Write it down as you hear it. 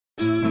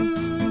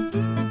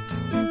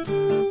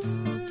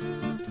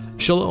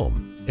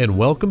Shalom, and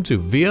welcome to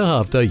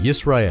V'ahavta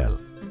Yisrael,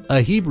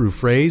 a Hebrew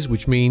phrase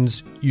which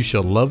means you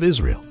shall love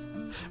Israel.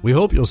 We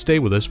hope you'll stay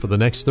with us for the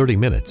next 30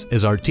 minutes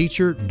as our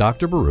teacher,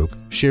 Dr. Baruch,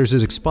 shares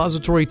his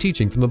expository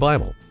teaching from the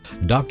Bible.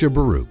 Dr.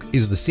 Baruch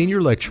is the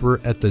senior lecturer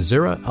at the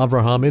Zera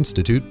Avraham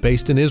Institute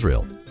based in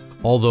Israel.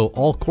 Although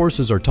all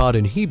courses are taught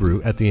in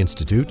Hebrew at the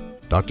Institute,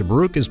 Dr.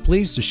 Baruch is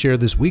pleased to share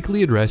this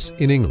weekly address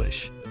in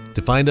English.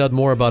 To find out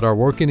more about our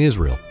work in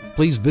Israel,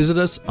 please visit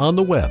us on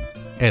the web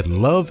at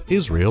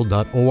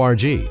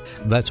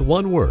loveisrael.org. That's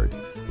one word,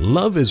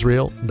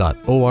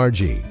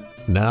 loveisrael.org.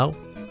 Now,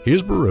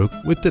 here's Baruch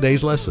with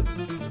today's lesson.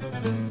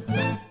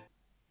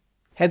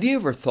 Have you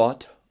ever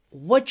thought,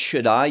 what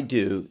should I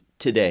do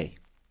today?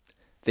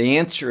 The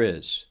answer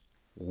is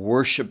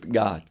worship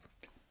God,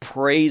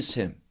 praise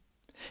Him,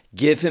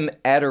 give Him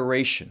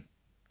adoration.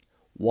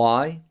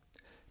 Why?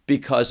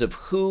 Because of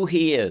who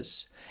He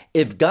is.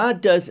 If God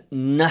does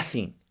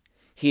nothing,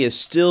 He is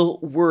still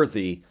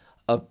worthy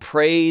of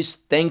praise,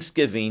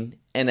 thanksgiving,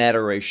 and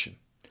adoration.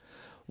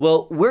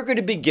 Well, we're going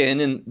to begin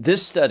in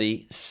this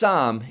study,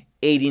 Psalm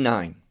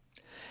 89.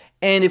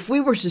 And if we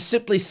were to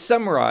simply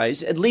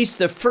summarize at least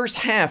the first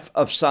half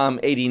of Psalm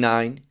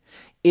 89,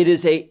 it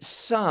is a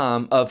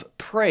psalm of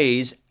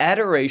praise,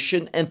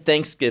 adoration, and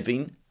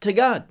thanksgiving to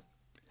God.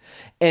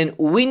 And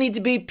we need to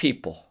be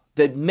people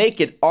that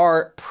make it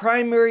our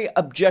primary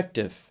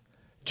objective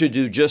to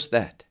do just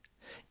that.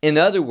 In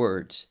other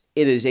words,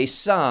 it is a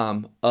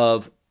psalm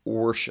of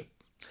worship.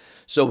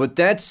 So with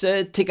that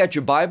said, take out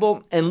your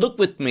Bible and look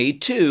with me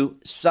to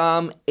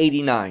Psalm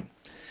 89.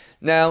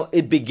 Now,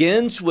 it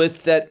begins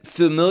with that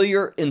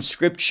familiar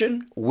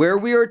inscription where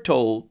we are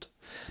told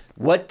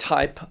what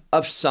type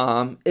of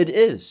psalm it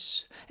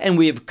is. And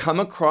we have come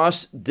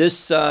across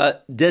this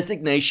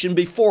designation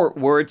before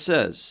where it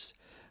says,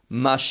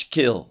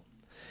 mashkil.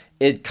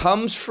 It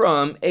comes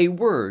from a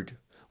word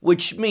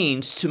which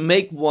means to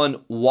make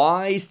one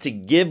wise, to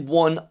give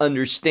one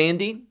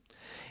understanding,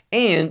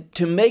 and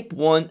to make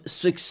one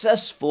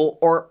successful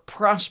or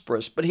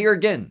prosperous. But here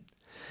again,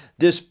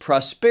 this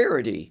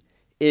prosperity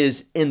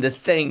is in the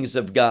things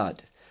of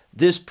God.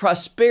 This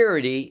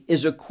prosperity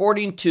is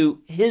according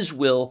to His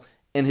will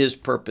and His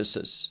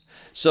purposes.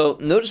 So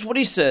notice what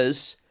he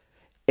says,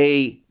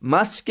 a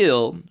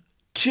maskil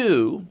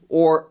to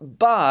or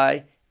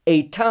by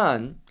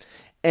Eitan,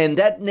 and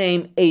that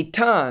name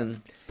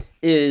Eitan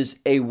is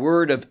a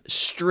word of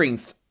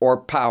strength or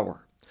power.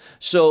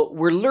 So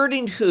we're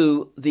learning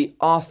who the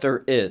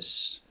author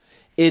is.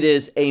 It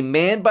is a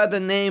man by the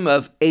name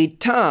of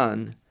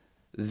Eitan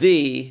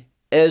the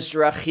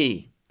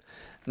Ezrahi.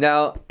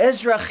 Now,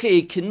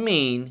 Ezrahi can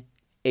mean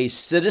a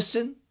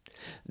citizen.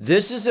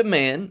 This is a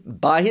man,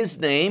 by his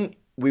name,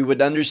 we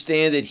would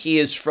understand that he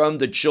is from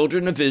the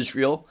children of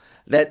Israel.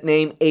 That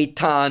name,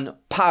 Eitan,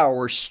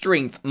 power,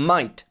 strength,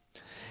 might.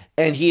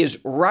 And he is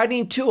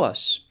writing to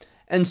us.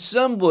 And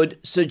some would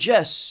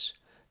suggest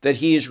that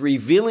he is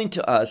revealing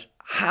to us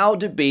how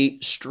to be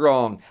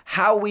strong,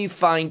 how we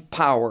find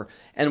power.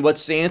 And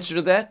what's the answer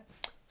to that?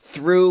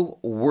 Through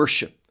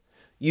worship.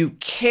 You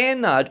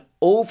cannot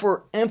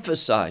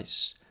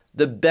overemphasize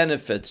the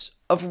benefits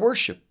of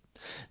worship.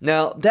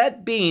 Now,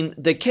 that being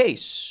the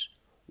case,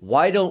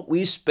 why don't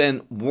we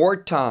spend more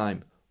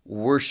time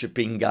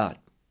worshiping God?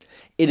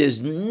 It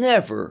is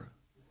never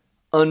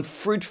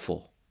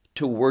unfruitful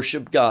to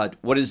worship God.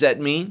 What does that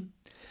mean?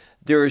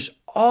 There is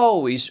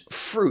always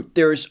fruit.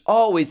 There is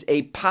always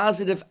a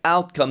positive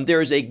outcome.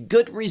 There is a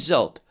good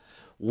result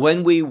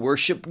when we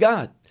worship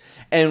God.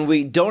 And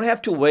we don't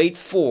have to wait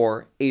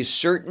for a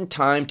certain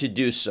time to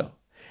do so,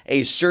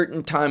 a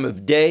certain time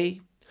of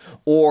day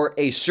or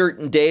a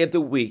certain day of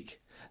the week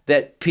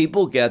that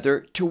people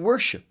gather to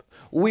worship.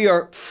 We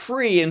are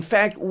free. In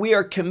fact, we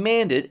are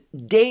commanded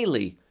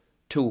daily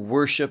to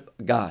worship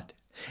God.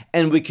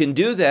 And we can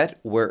do that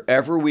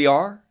wherever we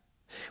are.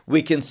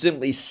 We can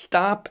simply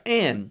stop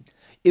in.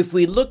 If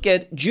we look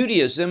at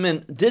Judaism,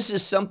 and this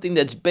is something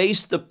that's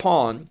based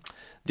upon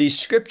the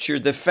scripture,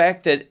 the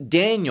fact that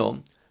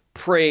Daniel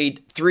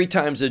prayed 3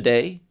 times a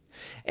day,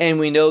 and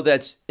we know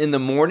that's in the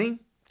morning,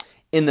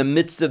 in the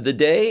midst of the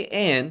day,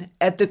 and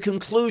at the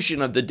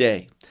conclusion of the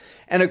day.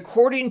 And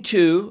according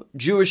to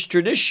Jewish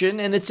tradition,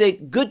 and it's a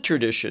good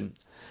tradition,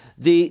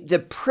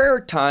 the prayer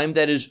time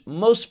that is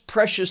most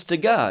precious to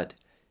God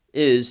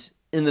is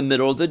in the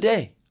middle of the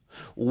day,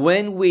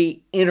 when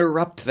we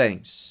interrupt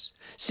things.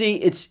 See,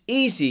 it's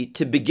easy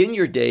to begin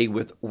your day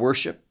with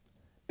worship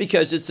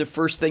because it's the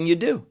first thing you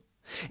do.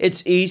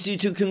 It's easy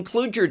to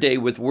conclude your day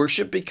with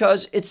worship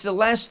because it's the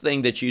last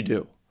thing that you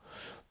do.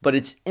 But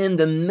it's in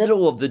the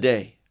middle of the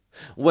day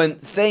when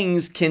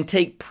things can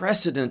take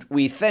precedent,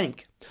 we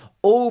think,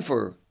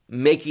 over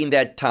making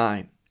that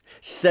time,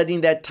 setting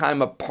that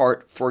time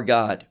apart for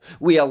God.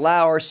 We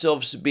allow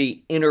ourselves to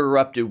be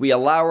interrupted. We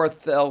allow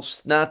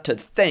ourselves not to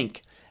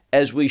think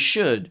as we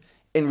should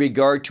in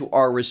regard to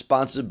our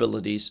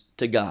responsibilities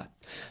to God.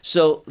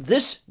 So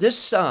this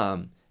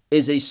psalm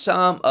is a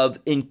psalm of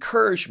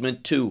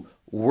encouragement to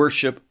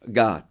worship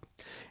God.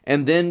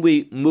 And then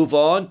we move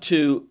on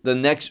to the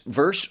next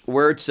verse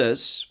where it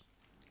says,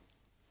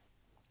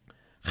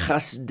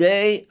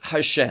 Chasdei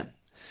Hashem.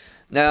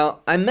 Now,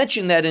 I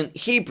mention that in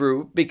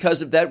Hebrew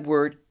because of that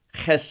word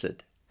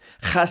chesed.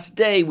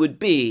 Chasdei would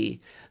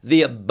be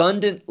the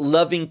abundant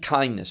loving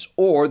kindness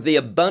or the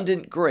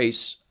abundant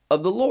grace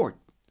of the Lord.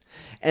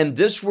 And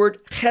this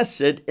word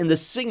chesed in the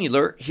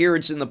singular, here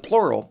it's in the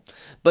plural,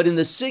 but in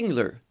the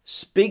singular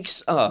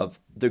speaks of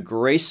the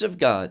grace of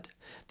God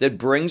that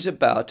brings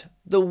about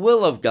the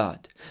will of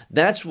God.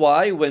 That's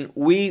why when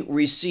we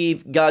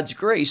receive God's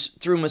grace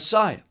through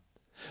Messiah,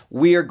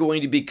 we are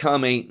going to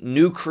become a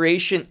new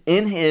creation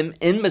in Him,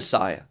 in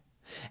Messiah.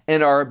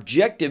 And our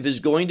objective is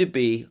going to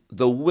be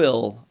the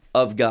will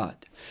of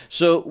God.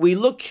 So we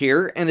look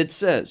here and it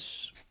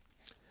says,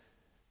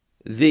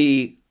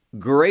 the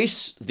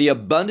grace, the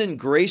abundant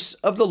grace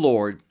of the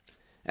Lord,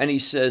 and he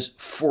says,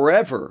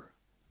 forever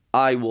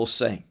I will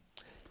sing.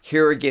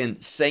 Here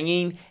again,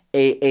 singing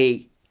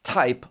a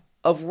type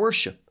of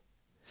worship,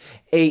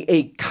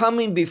 a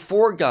coming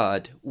before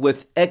God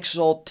with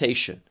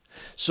exaltation.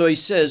 So he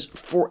says,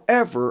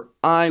 forever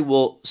I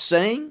will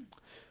sing,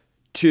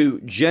 to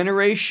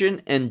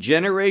generation and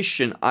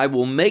generation I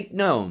will make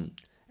known,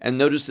 and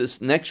notice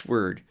this next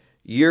word,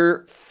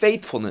 your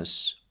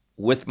faithfulness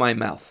with my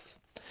mouth.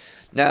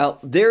 Now,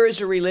 there is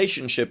a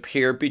relationship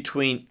here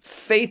between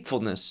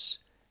faithfulness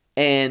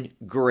and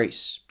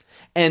grace.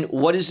 And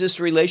what is this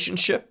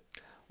relationship?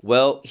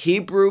 Well,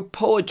 Hebrew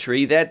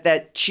poetry,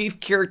 that chief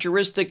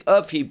characteristic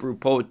of Hebrew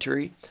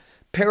poetry,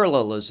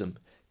 parallelism,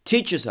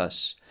 teaches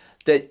us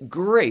that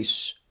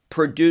grace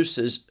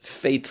produces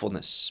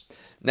faithfulness.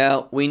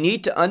 Now, we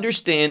need to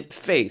understand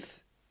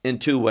faith in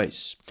two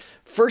ways.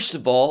 First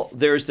of all,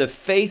 there's the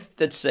faith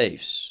that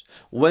saves.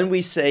 When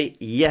we say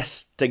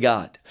yes to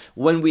God,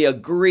 when we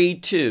agree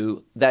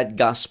to that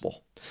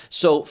gospel.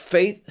 So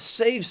faith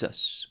saves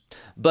us.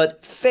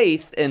 But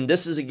faith, and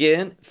this is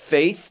again,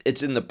 faith,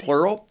 it's in the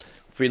plural.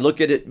 If we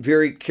look at it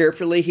very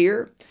carefully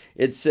here,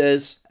 it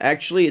says,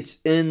 actually it's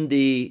in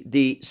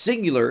the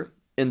singular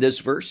in this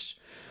verse.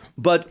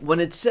 But when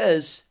it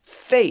says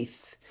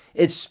faith,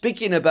 it's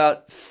speaking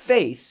about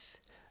faith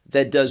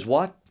that does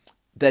what?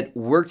 That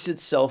works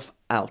itself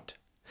out,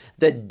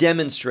 that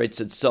demonstrates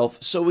itself.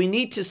 So we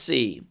need to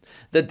see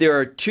that there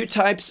are two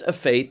types of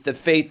faith, the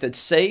faith that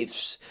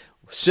saves,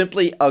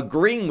 simply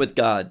agreeing with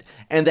God,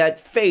 and that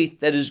faith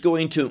that is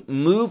going to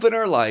move in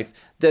our life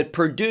that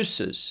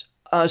produces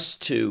us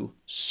to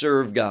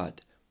serve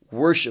God,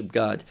 worship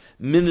God,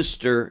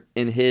 minister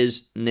in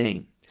His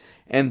name.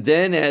 And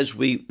then as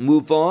we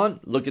move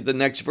on, look at the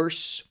next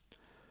verse.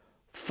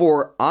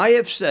 For I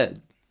have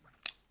said,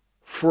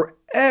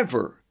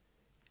 forever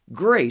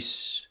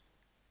grace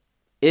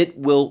it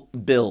will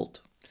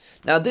build.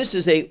 Now this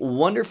is a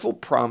wonderful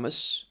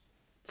promise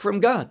from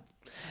God.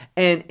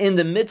 And in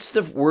the midst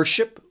of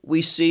worship,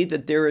 we see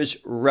that there is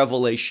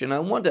revelation. I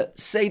want to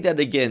say that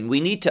again. We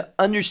need to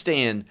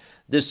understand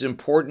this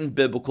important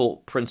biblical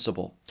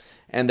principle.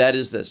 And that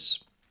is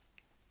this.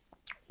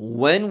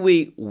 When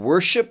we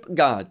worship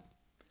God,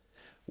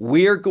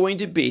 we are going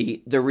to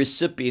be the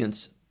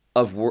recipients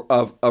of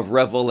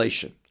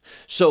revelation.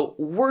 So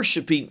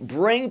worshiping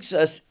brings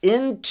us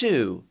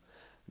into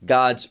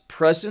God's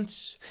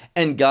presence,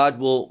 and God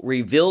will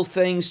reveal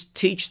things,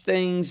 teach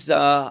things,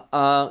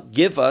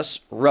 give us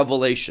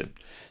revelation.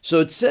 So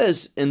it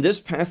says in this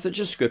passage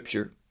of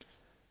Scripture,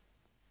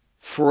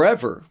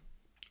 forever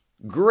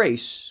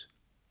grace,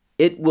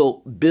 it will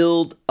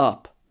build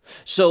up.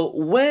 So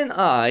when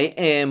I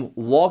am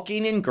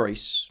walking in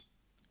grace,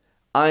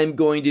 I'm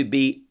going to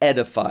be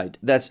edified.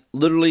 That's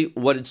literally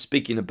what it's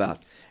speaking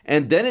about.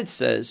 And then it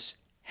says,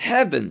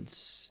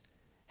 heavens,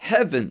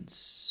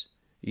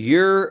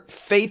 your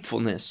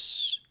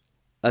faithfulness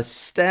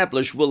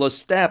will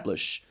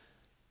establish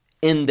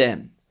in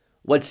them.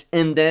 What's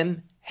in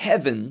them?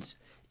 Heavens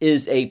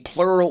is a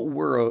plural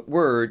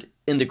word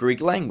in the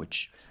Greek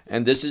language.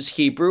 And this is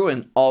Hebrew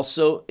and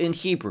also in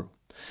Hebrew.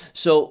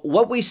 So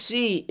what we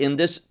see in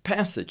this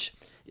passage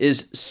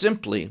is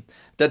simply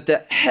that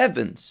the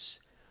heavens,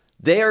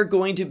 they are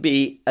going to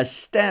be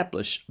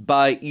established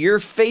by your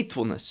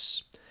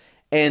faithfulness.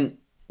 And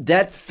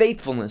that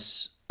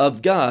faithfulness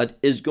of God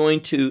is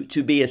going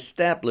to be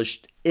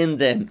established in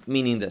them,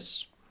 meaning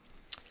this.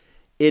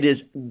 It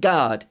is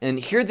God, and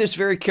hear this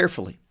very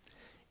carefully.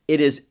 It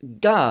is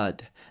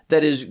God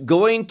that is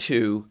going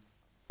to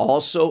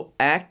also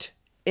act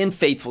in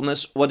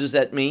faithfulness. What does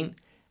that mean?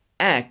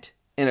 Act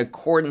in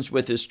accordance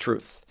with His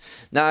truth.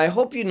 Now, I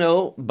hope you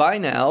know by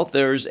now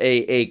there's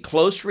a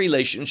close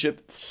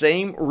relationship,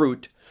 same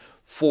root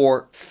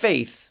for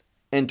faith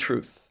and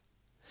truth.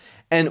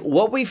 And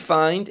what we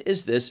find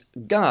is this: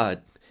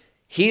 God,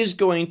 He is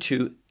going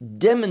to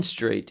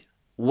demonstrate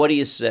what He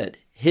has said,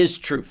 His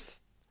truth.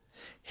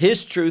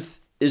 His truth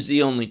is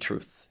the only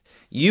truth.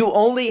 You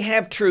only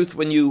have truth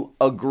when you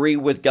agree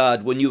with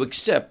God, when you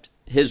accept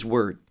His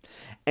word.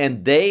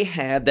 And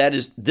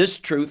this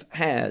truth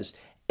has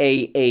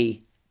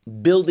a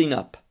building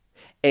up,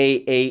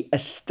 a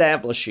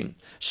establishing.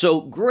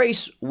 So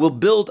grace will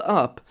build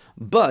up,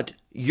 but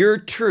your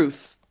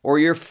truth or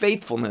your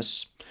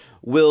faithfulness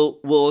will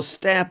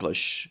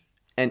establish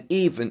and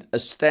even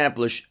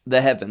establish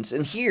the heavens.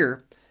 And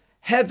here,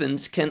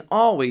 heavens can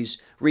always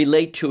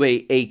relate to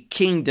a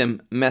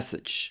kingdom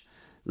message.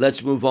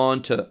 Let's move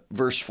on to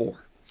verse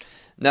 4.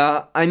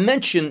 Now, I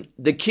mention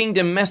the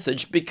kingdom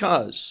message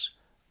because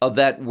of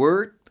that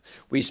word.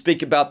 We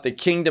speak about the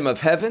kingdom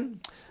of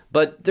heaven,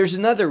 but there's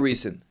another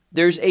reason.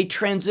 There's a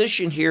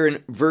transition here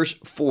in verse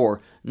 4.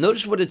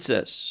 Notice what it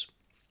says.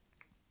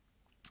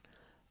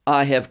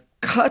 I have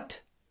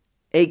cut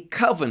a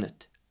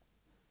covenant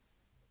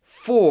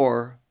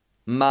for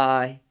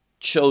my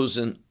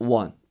chosen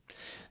one.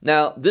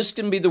 Now, this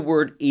can be the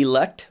word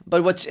elect,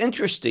 but what's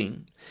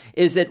interesting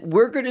is that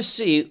we're going to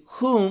see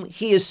whom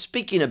he is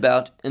speaking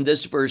about in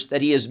this verse,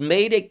 that he has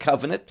made a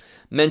covenant,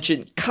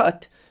 mentioned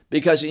cut,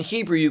 because in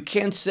Hebrew you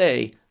can't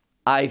say,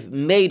 I've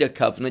made a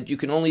covenant. You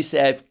can only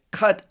say, I've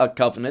cut a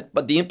covenant,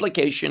 but the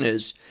implication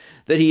is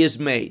that he has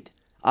made.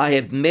 I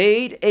have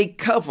made a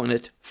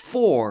covenant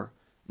for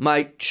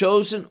my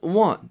chosen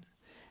one.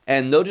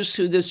 And notice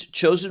who this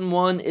chosen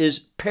one is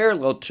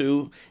parallel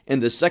to in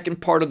the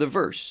second part of the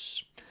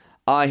verse.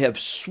 I have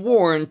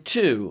sworn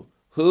to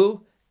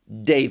who?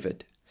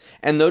 David.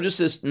 And notice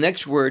this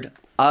next word,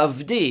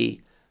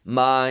 Avdi,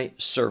 my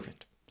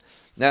servant.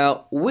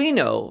 Now, we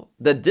know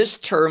that this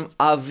term,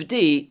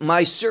 Avdi,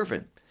 my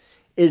servant,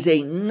 is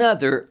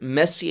another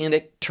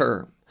messianic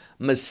term.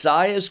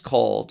 Messiah is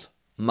called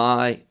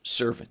my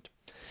servant.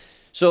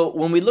 So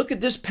when we look at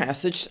this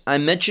passage, I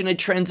mention a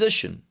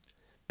transition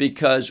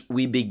because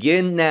we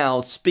begin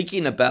now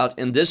speaking about,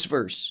 in this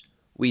verse,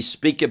 we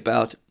speak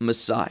about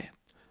Messiah.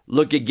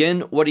 Look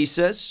again what he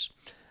says.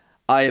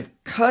 I have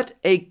cut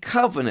a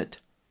covenant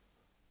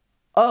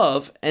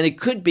of, and it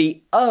could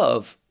be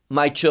of,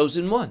 my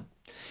chosen one.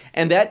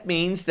 And that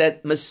means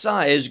that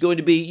Messiah is going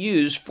to be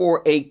used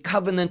for a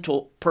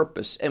covenantal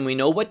purpose. And we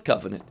know what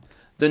covenant?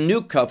 The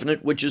new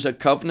covenant, which is a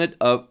covenant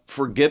of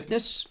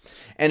forgiveness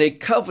and a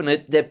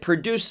covenant that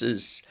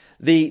produces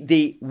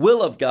the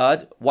will of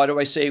God. Why do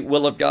I say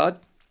will of God?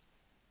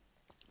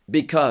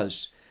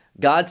 Because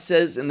God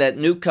says in that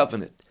new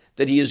covenant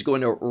that he is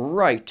going to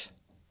write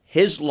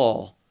his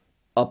law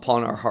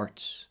upon our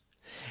hearts.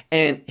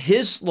 And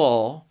his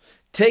law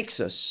takes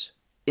us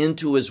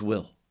into his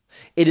will.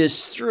 It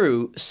is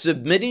through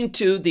submitting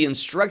to the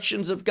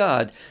instructions of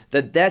God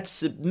that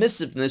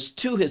submissiveness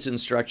to his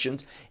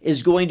instructions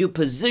is going to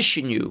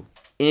position you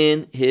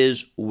in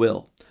his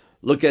will.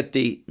 Look at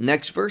the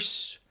next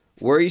verse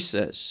where he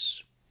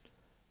says,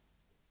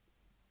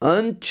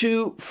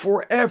 unto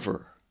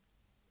forever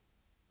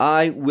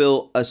I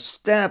will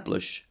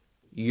establish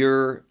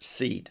your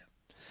seed.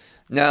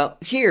 Now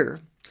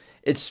here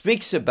it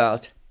speaks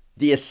about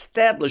the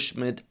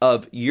establishment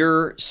of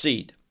your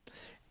seed.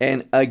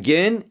 And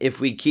again, if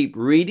we keep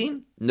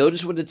reading,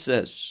 notice what it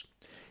says.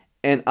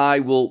 And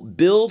I will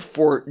build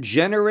for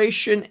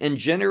generation and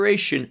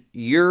generation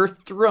your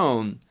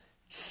throne,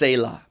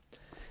 Selah.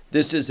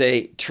 This is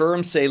a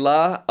term,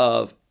 Selah,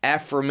 of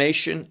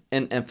affirmation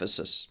and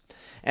emphasis.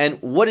 And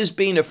what is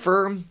being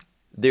affirmed?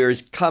 There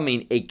is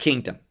coming a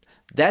kingdom.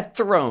 That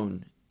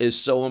throne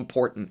is so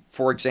important.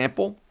 For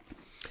example,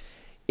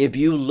 if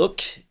you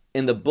look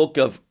in the book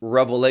of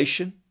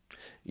Revelation,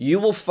 you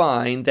will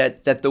find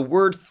that the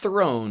word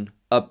throne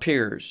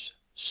appears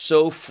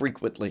so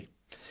frequently.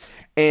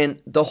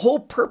 And the whole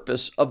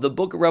purpose of the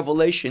book of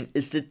Revelation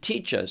is to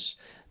teach us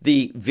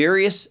the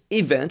various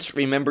events.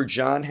 Remember,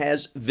 John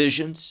has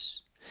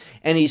visions,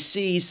 and he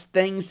sees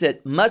things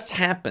that must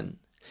happen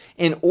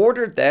in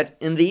order that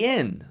in the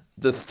end,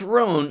 the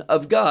throne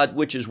of God,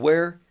 which is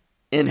where?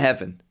 In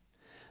heaven,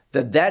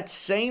 that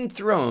same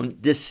throne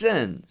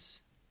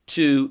descends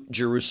to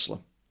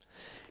Jerusalem.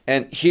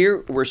 And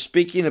here we're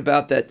speaking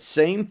about that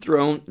same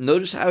throne.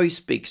 Notice how he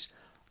speaks.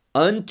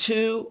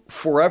 Unto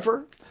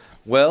forever.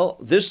 Well,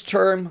 this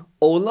term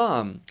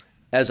olam,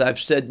 as I've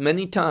said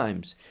many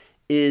times,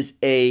 is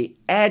an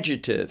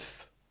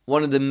adjective,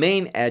 one of the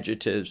main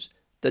adjectives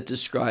that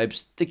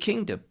describes the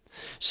kingdom.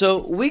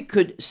 So we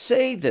could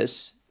say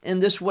this in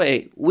this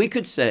way. We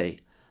could say,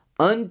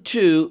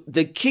 unto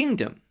the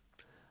kingdom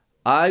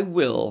I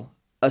will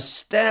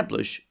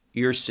establish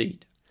your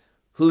seed.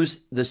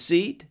 Who's the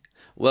seed?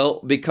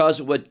 Well, because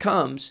of what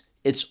comes,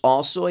 it's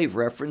also a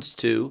reference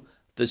to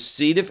the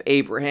seed of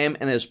Abraham.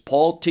 And as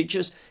Paul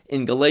teaches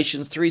in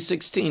Galatians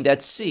 3:16,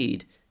 that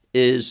seed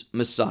is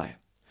Messiah.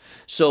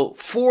 So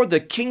for the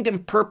kingdom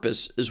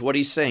purpose is what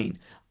he's saying.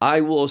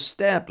 I will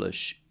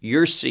establish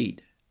your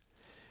seed.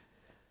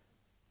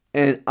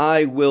 And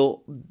I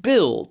will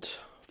build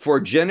for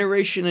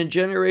generation and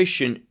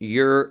generation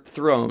your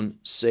throne,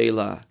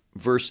 Selah.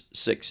 Verse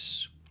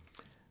 6.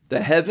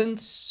 The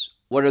heavens,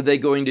 what are they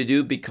going to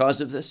do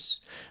because of this?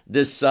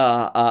 This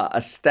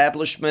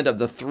establishment of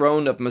the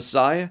throne of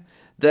Messiah?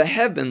 The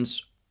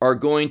heavens are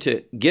going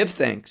to give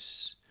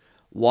thanks.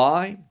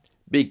 Why?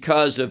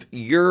 Because of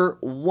your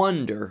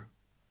wonder,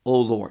 O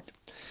Lord.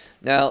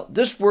 Now,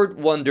 this word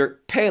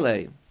wonder,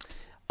 Pele,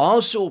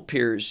 also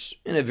appears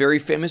in a very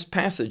famous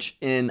passage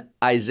in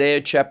Isaiah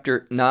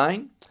chapter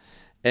 9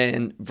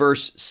 and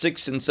verse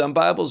 6 in some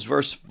Bibles,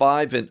 verse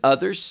 5 in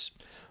others,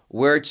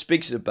 where it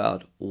speaks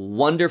about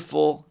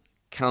wonderful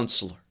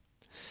counselor.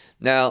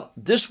 Now,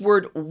 this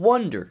word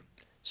wonder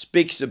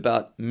speaks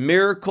about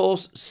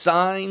miracles,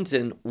 signs,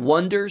 and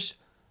wonders,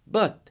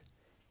 but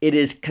it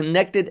is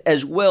connected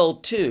as well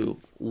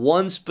to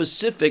one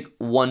specific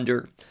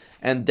wonder,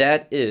 and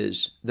that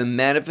is the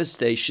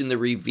manifestation, the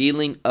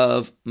revealing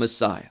of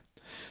Messiah.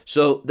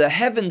 So the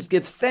heavens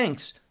give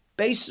thanks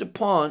based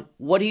upon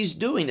what he's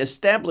doing,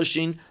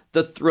 establishing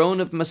the throne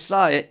of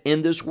Messiah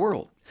in this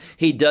world.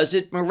 He does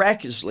it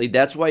miraculously.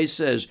 That's why he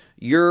says,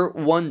 your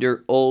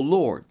wonder, O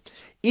Lord.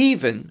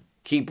 Even,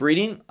 keep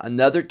reading,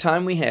 another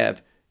time we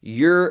have,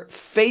 your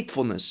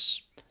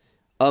faithfulness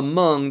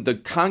among the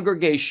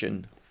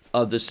congregation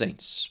of the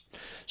saints.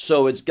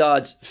 So it's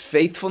God's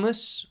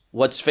faithfulness.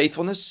 What's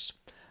faithfulness?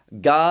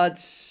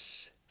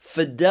 God's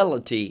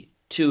fidelity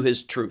to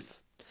his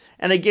truth.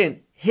 And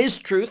again, his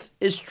truth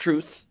is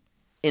truth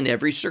in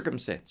every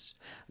circumstance.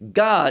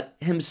 God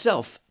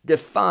himself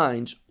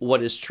defines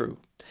what is true.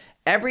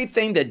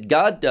 Everything that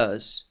God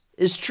does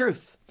is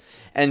truth.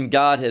 And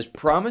God has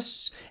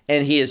promised,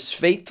 and he is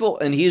faithful,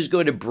 and he is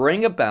going to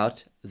bring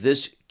about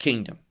this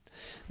kingdom.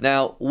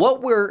 Now,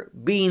 what we're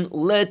being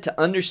led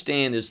to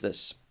understand is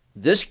this.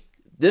 This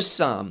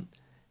psalm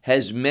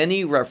has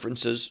many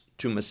references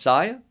to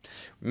Messiah,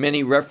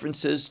 many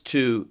references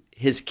to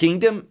his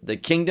kingdom, the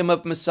kingdom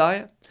of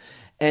Messiah.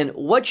 And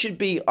what should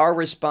be our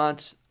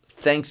response?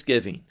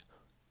 Thanksgiving,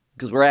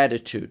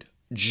 gratitude,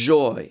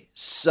 joy,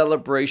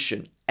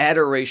 celebration,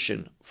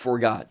 adoration for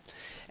God.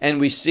 And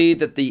we see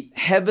that the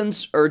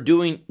heavens are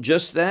doing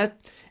just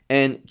that.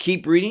 And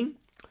keep reading.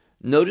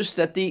 Notice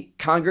that the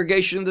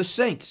congregation of the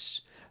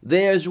saints,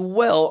 they as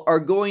well are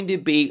going to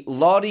be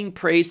lauding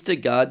praise to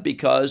God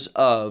because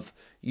of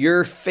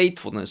your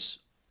faithfulness,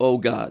 O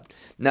God.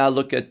 Now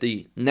look at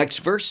the next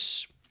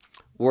verse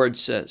where it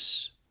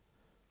says,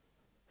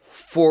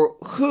 for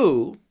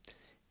who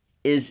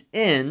is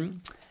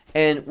in,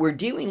 and we're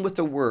dealing with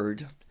a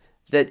word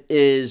that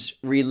is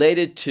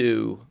related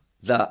to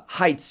the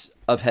heights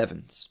of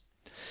heavens.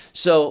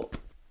 So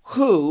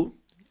who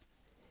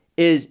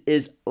is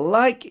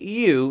like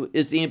you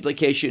is the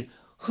implication.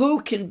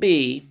 Who can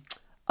be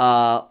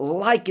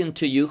likened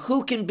to you?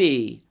 Who can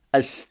be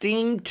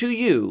esteemed to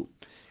you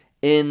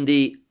in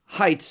the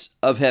heights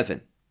of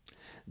heaven?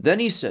 Then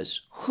he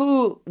says,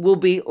 who will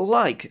be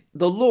like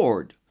the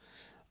Lord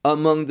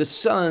among the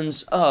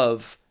sons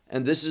of,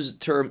 and this is the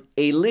term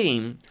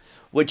Elim,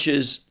 which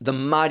is the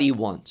mighty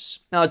ones.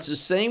 Now it's the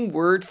same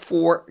word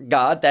for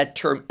God, that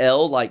term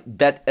El, like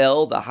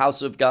Bet-El, the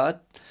house of God.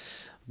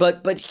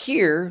 But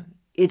here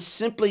it's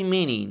simply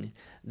meaning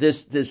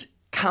this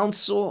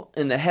council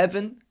in the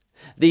heaven,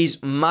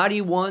 these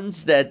mighty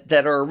ones that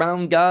are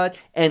around God,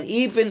 and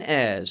even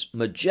as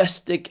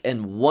majestic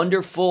and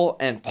wonderful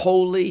and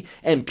holy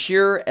and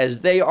pure as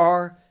they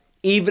are,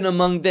 even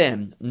among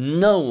them,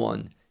 no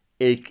one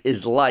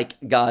is like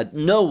God.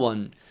 No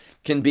one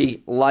can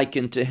be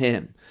likened to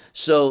him.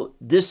 So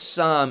this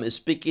psalm is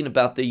speaking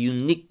about the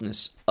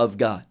uniqueness of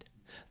God.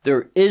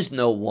 There is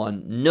no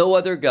one, no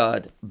other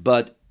God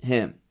but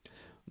him.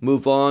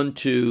 Move on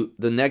to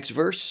the next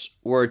verse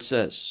where it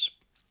says,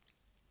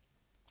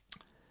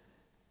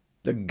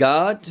 the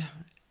God,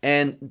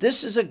 and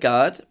this is a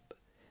God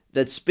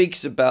that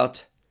speaks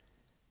about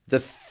the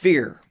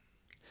fear.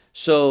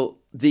 So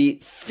the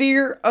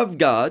fear of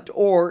God,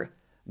 or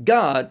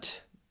God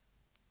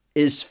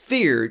is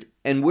feared.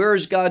 And where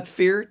is God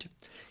feared?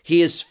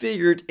 He is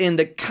feared in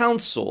the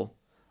council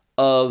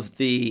of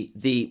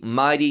the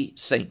mighty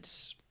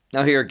saints.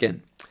 Now here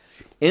again,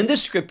 in the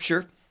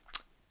scripture,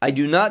 I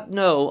do not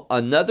know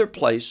another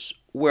place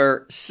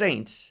where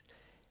saints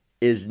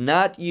is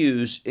not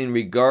used in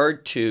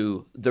regard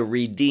to the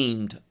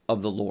redeemed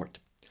of the Lord,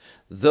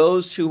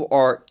 those who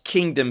are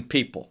kingdom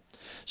people.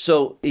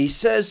 So he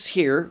says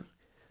here,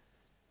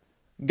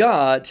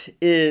 God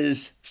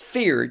is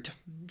feared,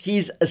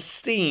 he's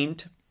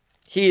esteemed,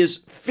 he is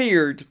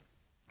feared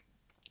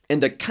in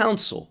the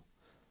council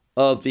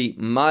of the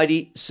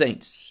mighty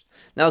saints.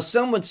 Now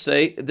some would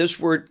say this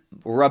word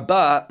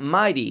rabbah,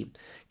 mighty,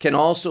 can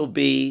also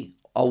be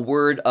a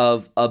word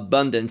of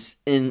abundance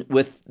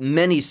with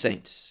many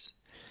saints.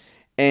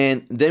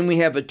 And then we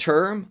have a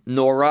term,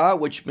 norah,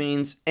 which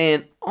means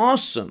an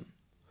awesome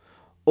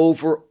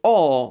over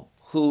all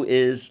who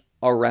is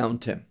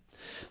around him.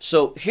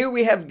 So here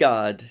we have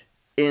God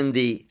in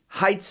the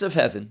heights of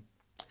heaven.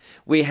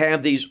 We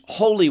have these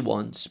holy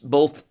ones,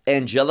 both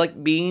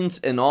angelic beings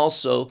and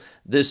also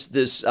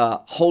this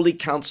holy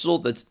council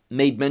that's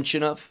made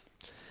mention of.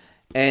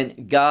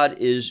 And God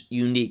is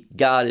unique.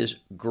 God is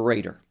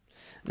greater.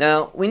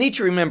 Now, we need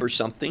to remember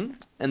something,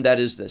 and that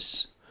is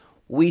this.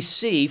 We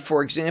see,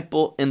 for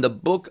example, in the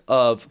book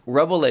of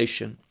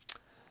Revelation,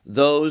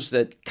 those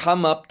that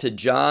come up to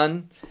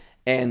John,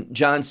 and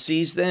John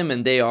sees them,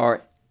 and they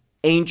are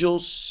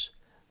angels.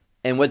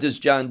 And what does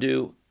John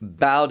do?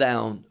 Bow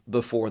down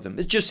before them.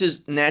 It's just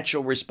his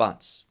natural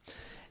response.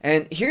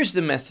 And here's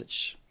the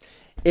message.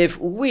 If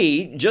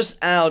we, just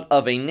out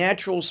of a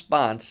natural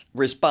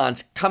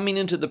response coming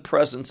into the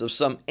presence of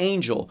some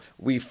angel,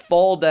 we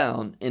fall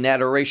down in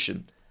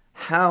adoration,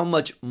 how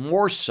much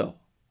more so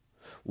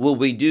will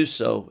we do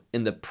so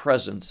in the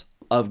presence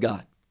of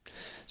God?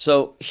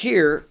 So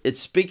here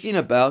it's speaking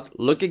about,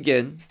 look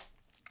again,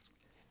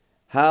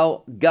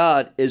 how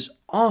God is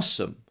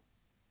awesome.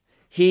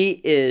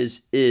 He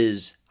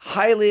is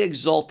highly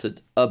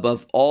exalted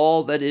above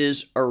all that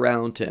is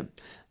around him.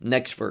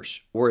 Next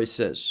verse, where it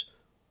says,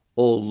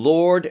 O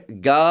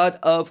Lord God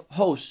of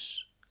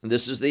hosts, and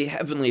this is the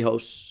heavenly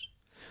hosts,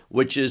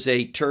 which is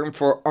a term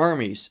for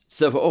armies,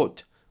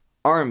 Tsevaot,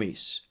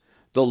 armies.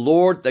 The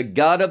Lord, the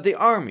God of the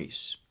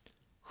armies,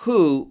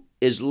 who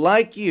is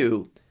like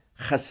you,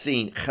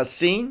 Chassin.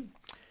 Chassin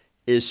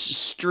is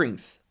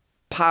strength,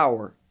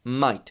 power,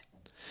 might.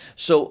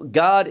 So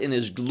God in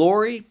his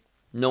glory,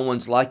 no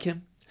one's like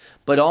him,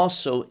 but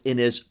also in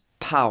his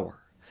power.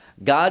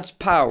 God's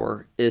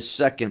power is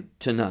second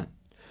to none.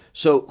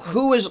 So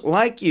who is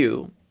like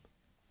you,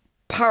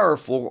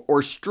 powerful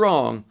or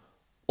strong,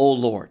 O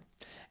Lord?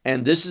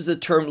 And this is the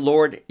term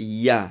Lord,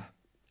 Yah.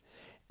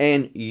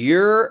 And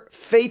your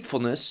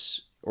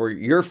faithfulness, or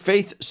your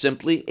faith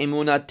simply,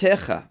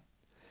 emunatecha,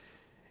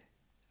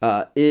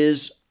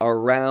 is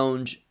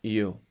around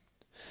you.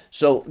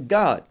 So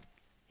God,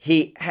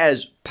 he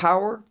has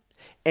power.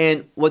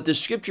 And what the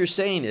scripture is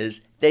saying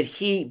is that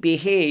he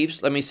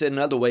behaves, let me say it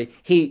another way,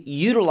 he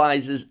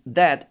utilizes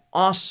that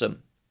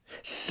awesome,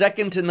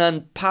 second to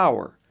none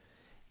power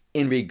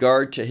in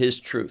regard to his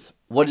truth.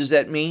 What does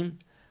that mean?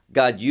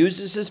 God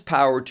uses his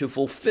power to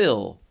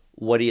fulfill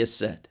what he has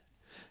said,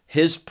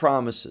 his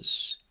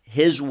promises,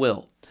 his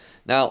will.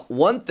 Now,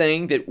 one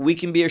thing that we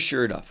can be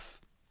assured of,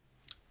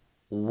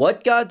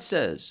 what God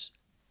says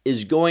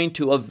is going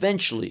to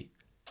eventually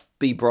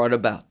be brought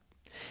about.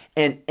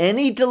 And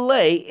any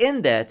delay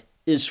in that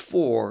is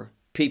for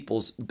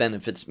people's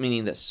benefits,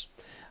 meaning this.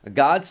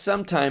 God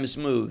sometimes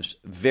moves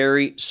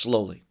very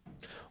slowly.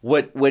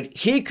 What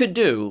he could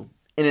do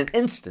in an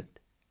instant,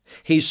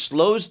 he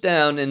slows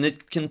down, and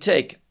it can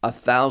take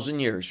 1,000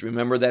 years.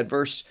 Remember that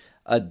verse?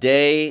 A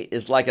day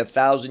is like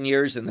 1,000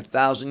 years, and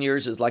 1,000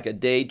 years is like a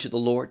day to the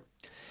Lord.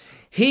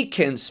 He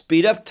can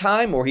speed up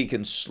time, or he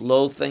can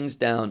slow things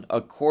down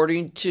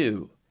according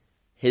to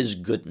his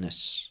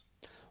goodness.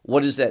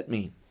 What does that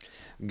mean?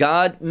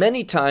 God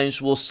many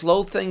times will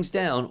slow things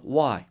down.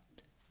 Why?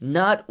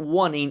 Not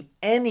wanting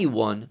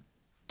anyone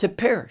to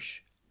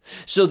perish.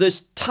 So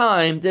this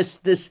time, this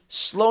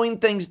slowing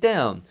things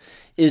down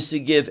is to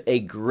give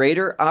a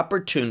greater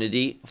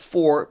opportunity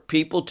for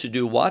people to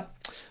do what?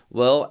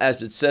 Well,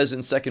 as it says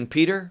in 2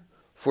 Peter,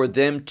 for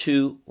them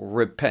to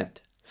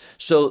repent.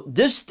 So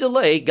this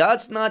delay,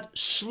 God's not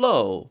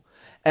slow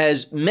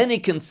as many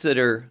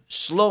consider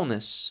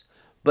slowness,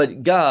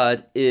 but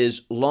God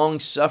is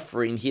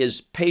long-suffering. He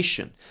is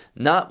patient,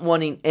 not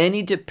wanting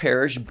any to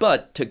perish,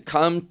 but to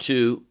come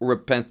to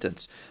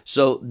repentance.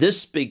 So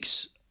this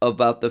speaks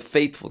about the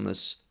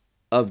faithfulness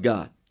of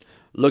God.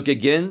 Look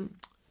again,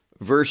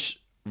 verse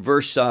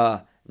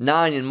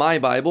 9 in my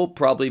Bible,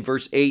 probably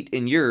verse 8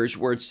 in yours,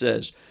 where it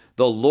says,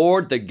 the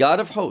Lord, the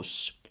God of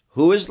hosts,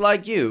 who is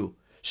like you,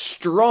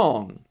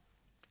 strong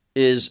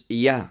is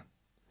Yah,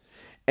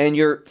 and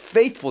your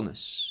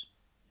faithfulness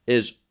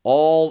is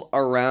all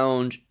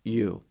around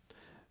you.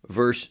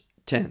 Verse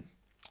 10,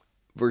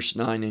 verse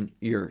 9 in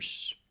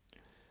yours.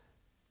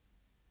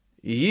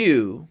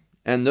 You,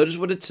 and notice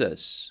what it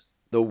says,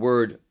 the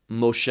word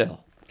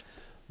Moshel.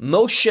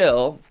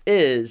 Moshel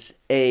is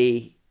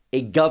a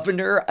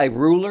governor, a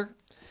ruler,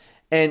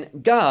 and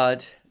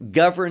God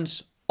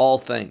governs all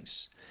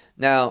things.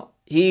 Now,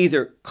 he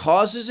either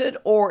causes it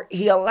or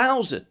he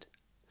allows it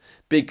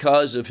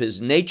because of his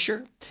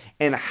nature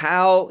and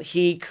how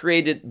he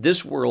created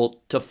this world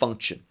to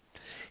function.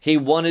 He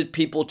wanted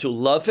people to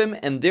love him,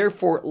 and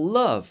therefore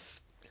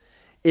love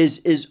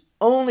is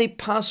only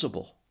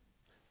possible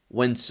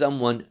when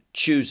someone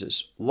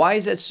chooses. Why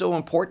is that so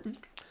important?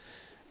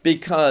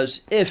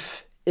 Because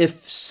if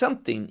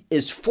something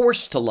is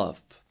forced to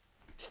love,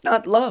 it's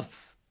not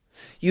love.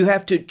 You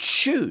have to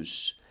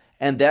choose,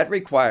 and that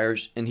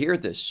requires, and hear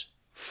this,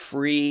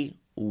 free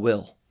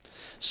will.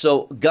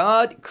 So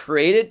God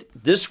created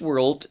this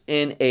world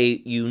in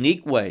a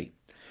unique way,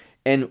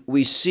 and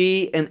we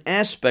see an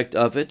aspect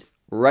of it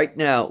right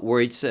now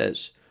where it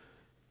says,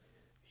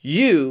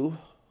 you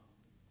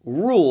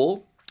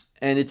rule,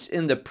 and it's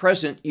in the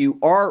present, you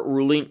are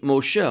ruling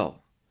Moshel,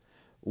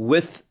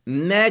 with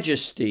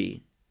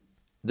majesty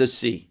the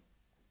sea.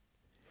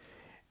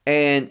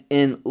 And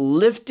in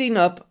lifting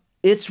up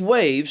its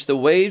waves, the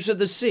waves of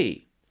the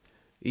sea,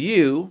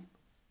 you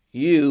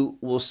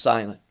will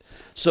silence.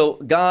 So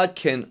God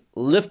can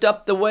lift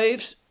up the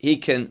waves, he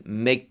can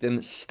make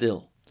them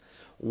still.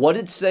 What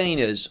it's saying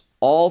is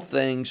all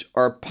things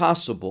are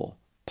possible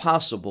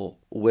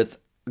with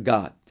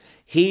God.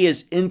 He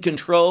is in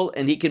control,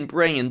 and he can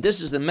bring, and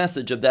this is the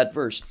message of that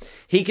verse,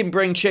 he can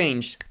bring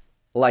change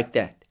like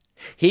that.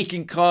 He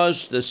can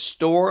cause the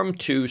storm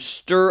to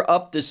stir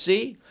up the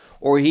sea,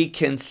 or he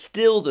can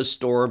still the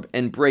storm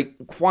and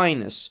break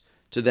quietness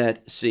to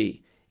that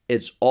sea.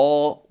 It's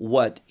all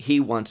what he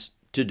wants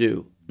to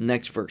do.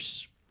 Next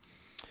verse.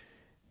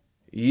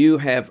 You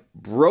have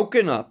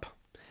broken up,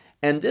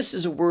 and this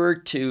is a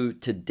word to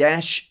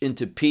dash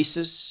into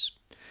pieces.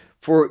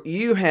 For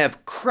you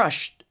have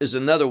crushed is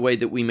another way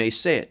that we may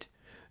say it.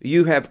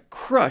 You have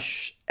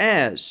crushed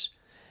as,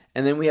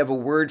 and then we have a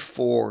word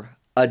for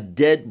a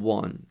dead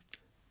one,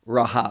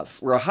 Rahav.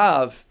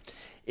 Rahav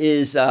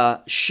is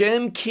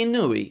Shem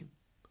Kinui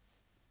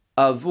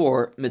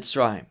Avor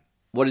Mitzrayim.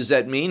 What does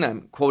that mean?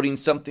 I'm quoting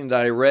something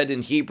that I read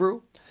in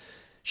Hebrew.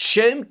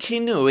 Shem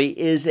Kinui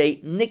is a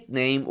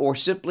nickname or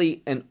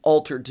simply an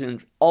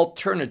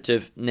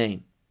alternative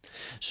name.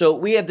 So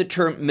we have the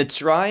term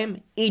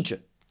Mitzrayim,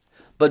 Egypt.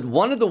 But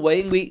one of the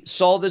ways, and we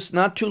saw this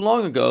not too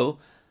long ago,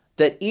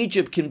 that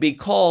Egypt can be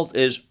called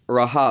is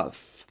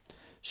Rahav.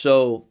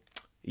 So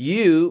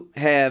you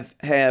have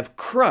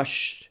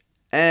crushed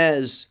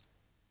as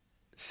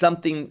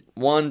something,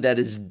 one that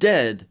is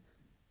dead,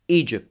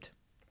 Egypt.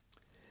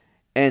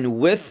 And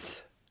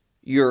with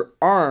your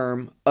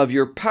arm of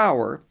your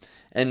power,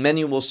 and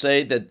many will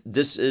say that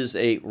this is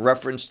a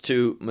reference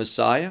to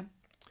Messiah,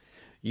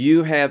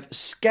 you have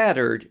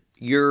scattered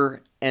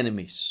your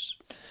enemies.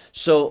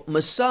 So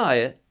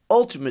Messiah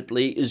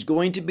ultimately is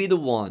going to be the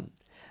one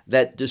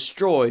that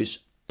destroys,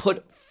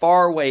 put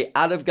far away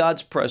out of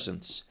God's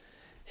presence,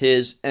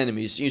 his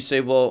enemies. You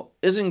say, well,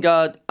 isn't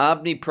God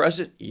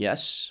omnipresent?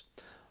 Yes.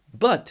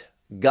 But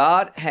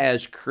God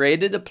has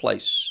created a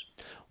place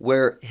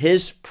where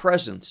his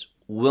presence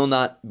will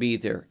not be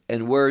there.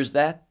 And where is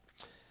that?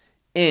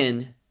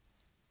 In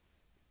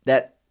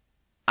that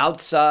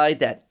outside,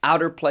 that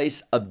outer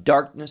place of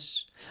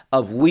darkness,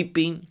 of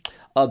weeping,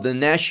 of the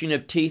gnashing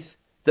of teeth,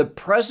 the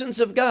presence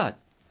of God,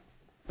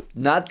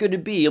 not going to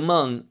be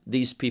among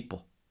these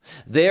people.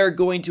 They are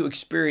going to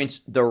experience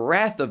the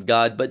wrath of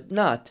God, but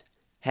not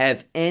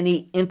have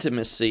any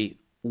intimacy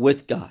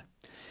with God.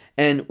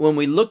 And when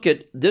we look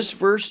at this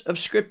verse of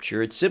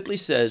Scripture, it simply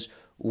says,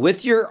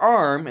 with your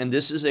arm, and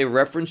this is a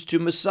reference to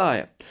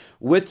Messiah,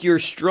 with your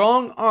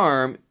strong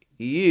arm,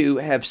 you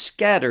have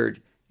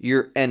scattered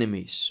your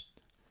enemies.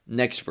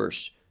 Next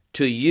verse.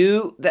 To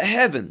you the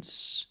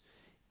heavens,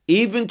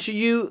 even to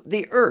you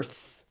the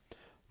earth,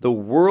 the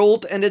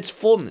world and its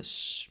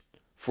fullness,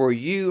 for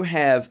you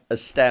have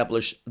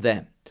established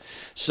them.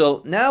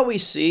 So now we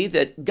see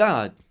that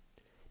God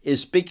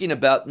is speaking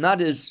about not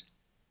his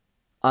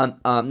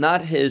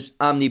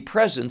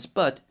omnipresence,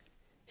 but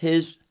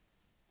his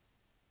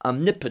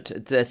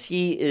omnipotence, that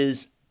he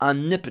is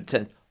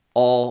omnipotent,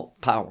 all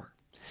power,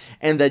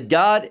 and that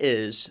God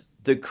is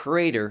the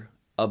creator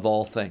of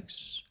all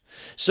things.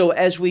 So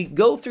as we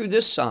go through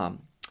this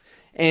psalm,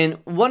 and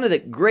one of the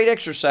great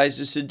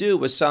exercises to do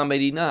with Psalm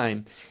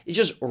 89 is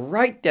just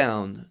write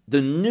down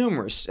the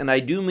numerous, and I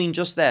do mean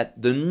just that,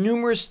 the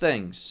numerous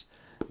things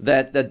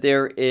that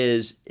there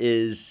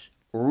is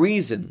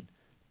reason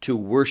to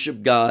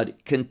worship God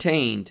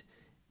contained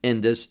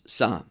in this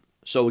psalm.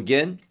 So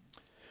again,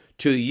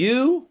 to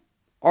you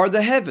are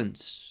the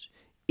heavens,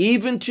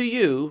 even to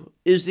you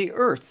is the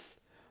earth,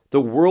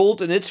 the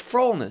world and its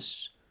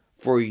fullness,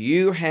 for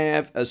you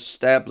have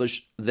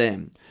established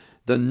them.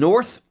 The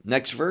north,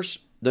 next verse,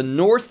 the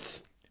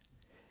north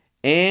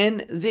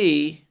and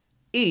the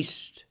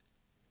east,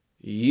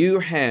 you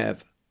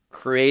have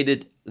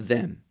created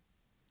them.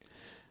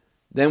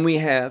 Then we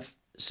have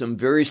some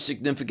very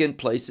significant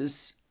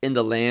places in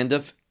the land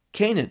of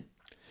Canaan.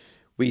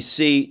 We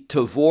see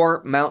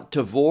Tavor, Mount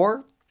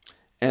Tavor,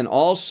 and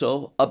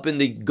also up in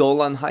the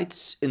Golan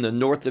Heights in the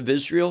north of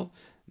Israel,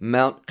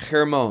 Mount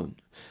Hermon.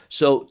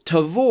 So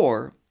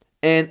Tavor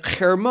and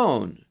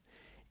Hermon,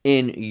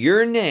 in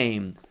your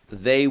name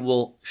they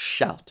will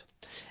shout.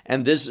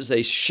 And this is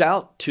a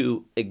shout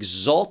to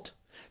exalt,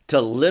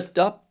 to lift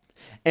up.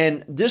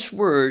 And this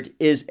word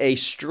is a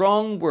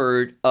strong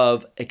word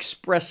of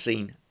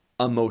expressing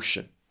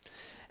emotion.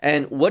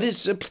 And what it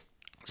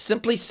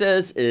simply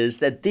says is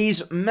that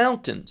these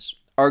mountains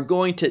are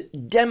going to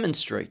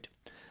demonstrate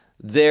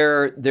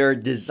their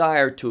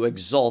desire to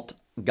exalt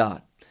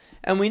God.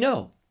 And we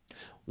know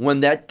when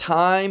that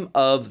time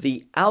of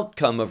the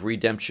outcome of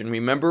redemption,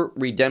 remember,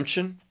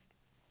 redemption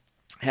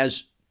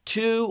has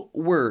two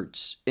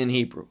words in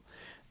Hebrew: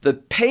 the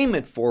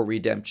payment for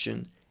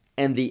redemption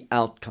and the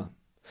outcome.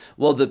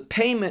 Well, the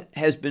payment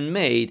has been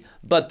made,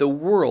 but the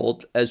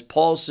world, as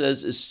Paul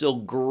says, is still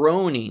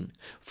groaning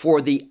for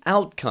the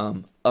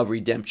outcome of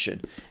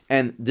redemption.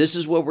 And this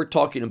is what we're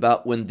talking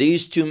about when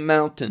these two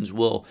mountains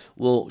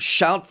will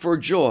shout for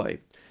joy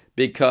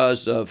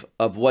because of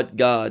what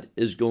God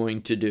is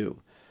going to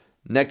do.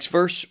 Next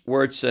verse,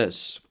 where it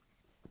says,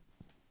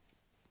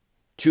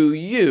 to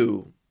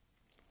you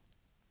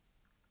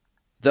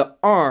the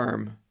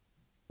arm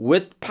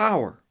with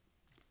power.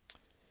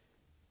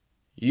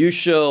 You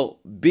shall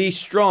be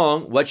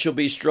strong. What shall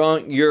be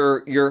strong?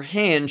 Your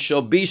hand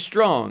shall be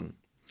strong.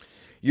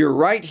 Your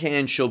right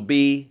hand shall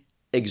be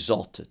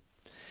exalted.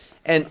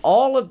 And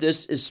all of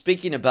this is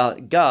speaking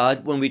about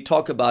God. When we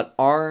talk about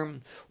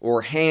arm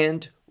or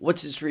hand,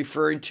 what's this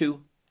referring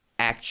to?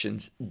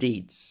 Actions,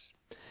 deeds.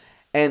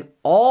 And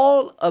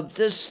all of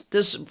this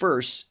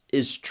verse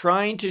is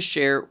trying to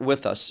share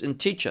with us and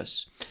teach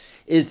us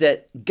is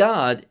that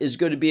God is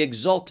going to be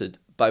exalted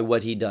by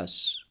what he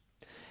does.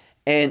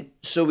 And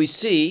so we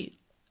see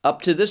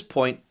up to this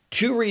point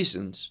 2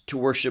 reasons to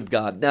worship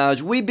God. Now,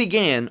 as we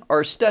began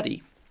our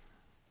study,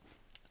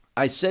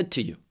 I said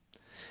to you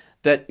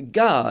that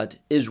God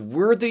is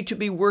worthy to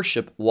be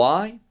worshiped.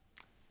 Why?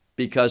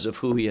 Because of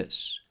who he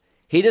is.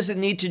 He doesn't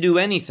need to do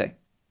anything,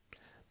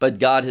 but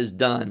God has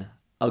done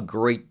a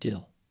great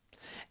deal.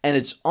 And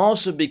it's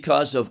also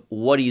because of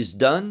what he's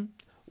done,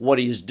 what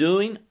he's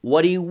doing,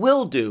 what he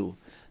will do,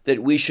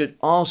 that we should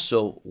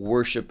also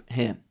worship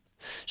him.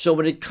 So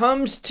when it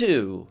comes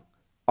to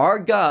our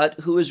God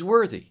who is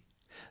worthy,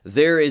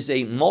 there is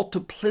a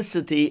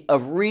multiplicity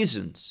of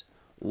reasons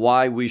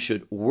why we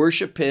should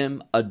worship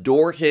him,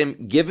 adore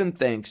him, give him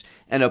thanks,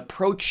 and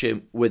approach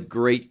him with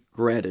great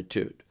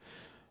gratitude.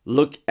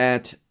 Look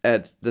at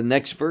the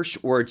next verse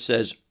where it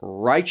says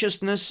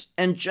righteousness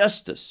and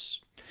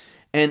justice.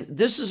 And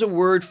this is a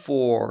word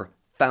for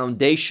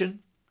foundation,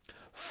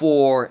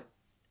 for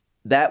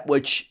that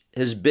which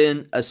has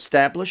been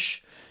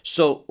established.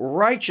 So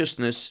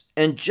righteousness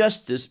and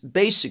justice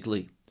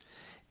basically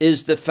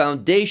is the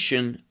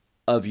foundation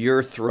of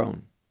your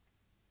throne.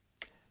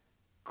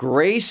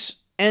 Grace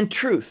and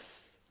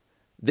truth,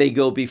 they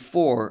go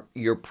before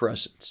your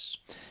presence.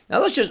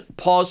 Now let's just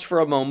pause for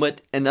a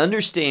moment and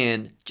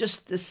understand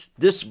just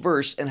this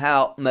verse and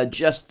how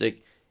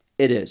majestic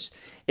it is.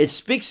 It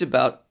speaks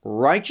about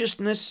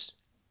righteousness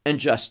and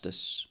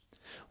justice.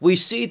 We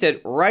see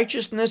that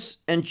righteousness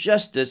and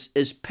justice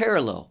is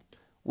parallel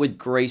with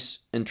grace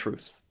and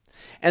truth.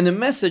 And the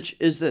message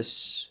is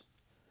this: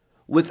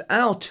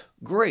 without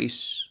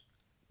grace,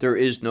 there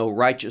is no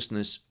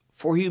righteousness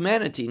for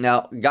humanity.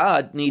 Now,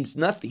 God needs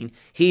nothing.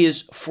 He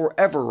is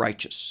forever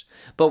righteous.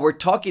 But we're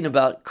talking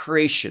about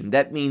creation.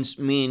 That means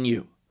me and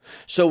you.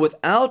 So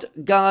without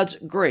God's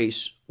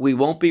grace, we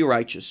won't be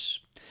righteous.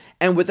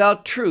 And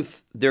without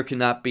truth, there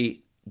cannot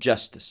be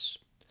justice.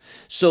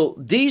 So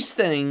these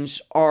things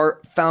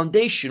are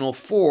foundational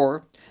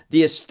for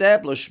the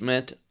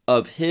establishment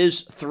of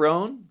his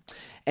throne.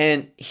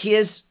 And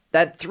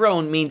that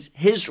throne means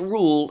his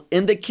rule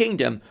in the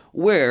kingdom,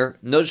 where,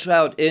 notice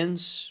how it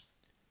ends,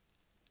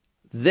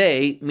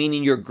 they,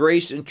 meaning your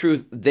grace and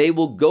truth, they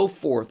will go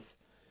forth.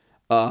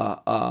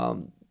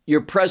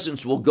 Your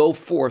presence will go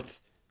forth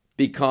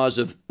because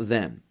of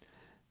them.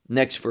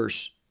 Next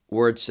verse,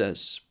 where it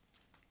says,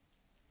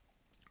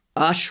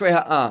 Ashrei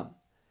ha'am,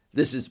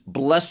 this is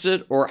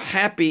blessed or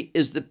happy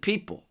is the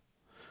people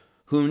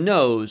who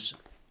knows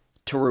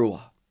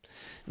teruah.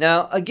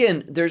 Now,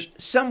 again, there's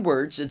some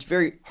words it's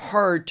very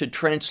hard to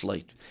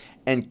translate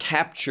and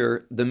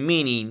capture the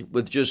meaning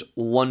with just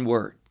one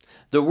word.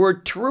 The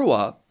word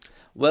teruah,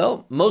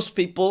 well, most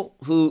people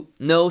who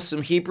know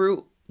some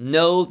Hebrew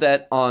know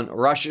that on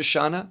Rosh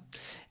Hashanah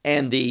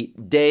and the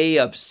day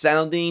of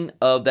sounding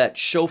of that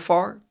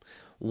shofar,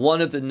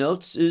 one of the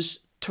notes is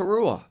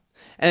teruah.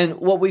 And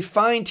what we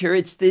find here,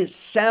 it's the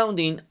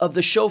sounding of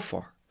the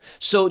shofar.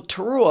 So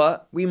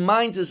teruah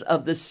reminds us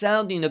of the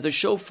sounding of the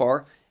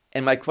shofar.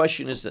 And my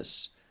question is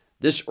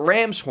this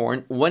ram's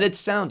horn, when it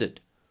sounded,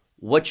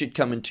 what should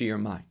come into your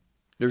mind?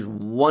 There's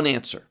one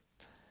answer.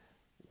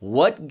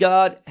 What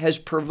God has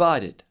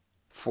provided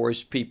for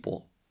his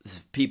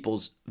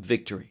people's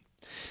victory.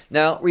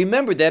 Now,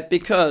 remember that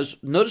because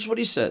notice what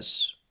he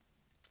says.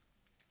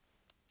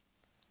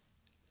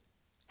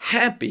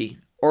 Happy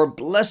or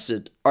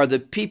blessed are the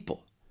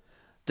people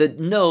that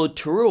know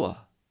teruah,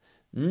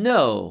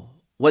 know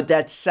what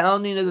that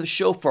sounding of the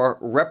shofar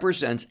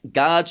represents,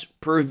 God's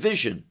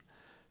provision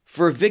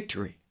for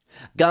victory,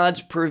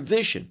 God's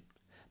provision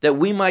that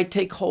we might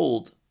take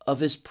hold of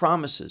his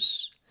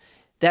promises,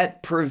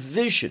 that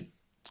provision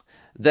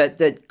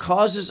that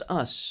causes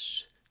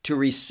us to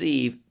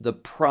receive the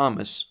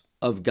promise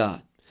of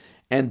God.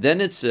 And then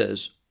it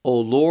says, O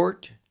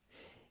Lord,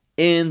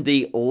 in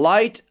the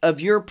light of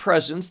your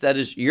presence, that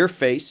is your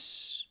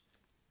face,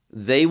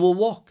 they will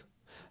walk.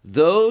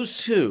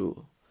 Those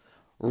who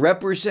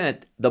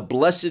represent the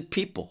blessed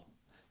people,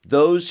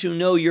 those who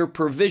know your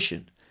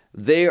provision,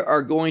 they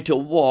are going to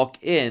walk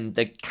in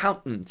the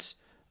countenance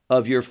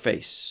of your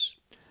face.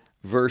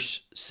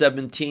 Verse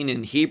 17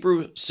 in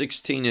Hebrew,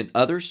 16 in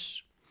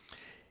others.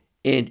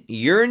 In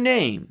your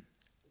name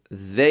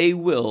they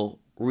will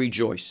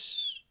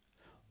rejoice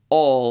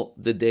all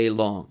the day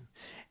long,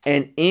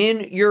 and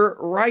in your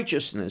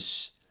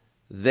righteousness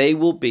they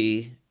will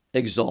be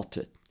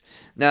exalted.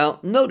 Now,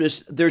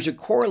 notice there's a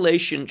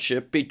correlation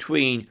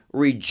between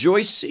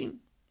rejoicing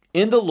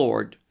in the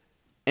Lord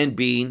and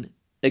being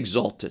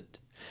exalted.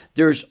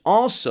 There's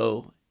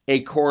also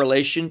a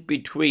correlation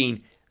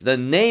between the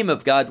name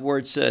of God, where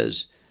it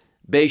says,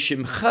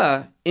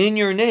 Be'shimcha, in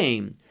your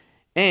name,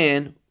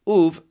 and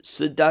Uv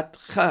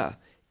Sedatcha,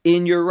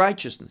 in your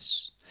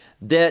righteousness.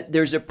 That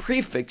there's a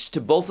prefix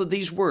to both of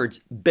these words,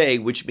 Be,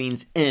 which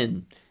means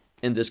in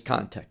this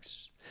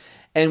context.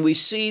 And we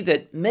see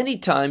that many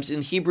times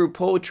in Hebrew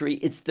poetry,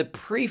 it's the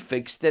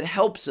prefix that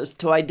helps us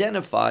to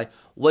identify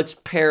what's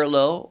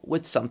parallel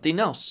with something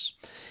else.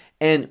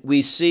 And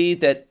we see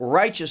that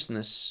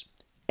righteousness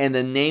and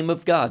the name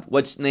of God,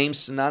 what's named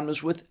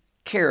synonymous with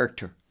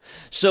character.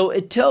 So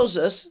it tells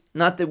us,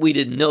 not that we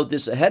didn't know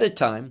this ahead of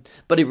time,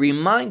 but it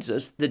reminds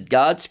us that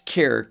God's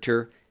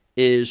character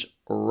is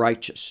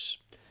righteous.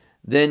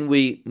 Then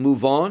we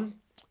move on,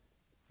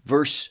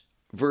 verse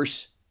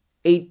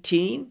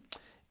 18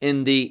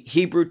 in the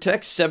Hebrew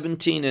text,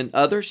 17 and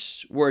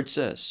others, where it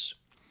says,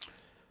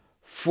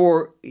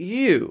 for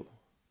you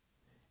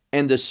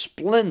are the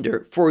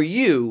splendor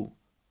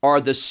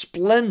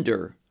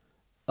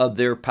of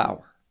their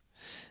power.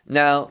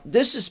 Now,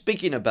 this is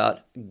speaking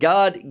about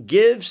God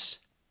gives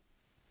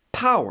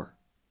power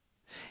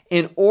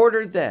in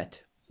order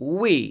that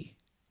we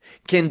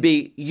can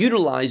be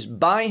utilized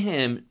by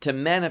Him to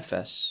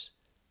manifest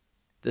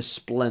the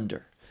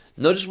splendor.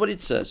 Notice what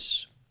it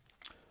says.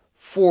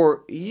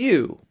 For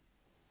you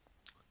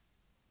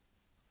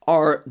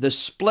are the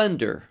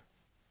splendor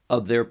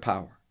of their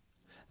power.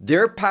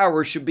 Their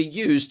power should be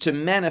used to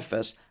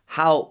manifest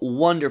how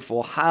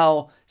wonderful,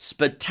 how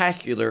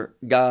spectacular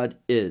God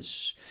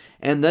is.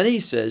 And then he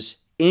says,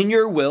 in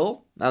your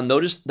will, now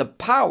notice the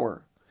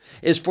power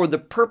is for the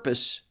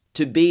purpose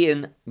to be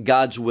in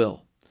God's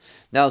will.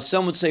 Now,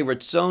 some would say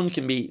ratzon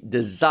can be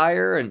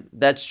desire, and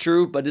that's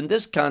true, but in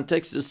this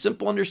context, the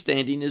simple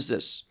understanding is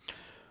this.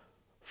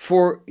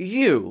 For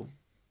you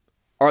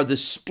are the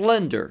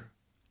splendor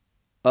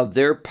of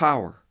their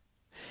power,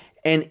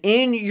 and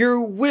in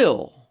your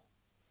will,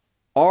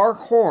 our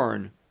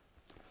horn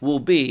will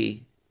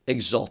be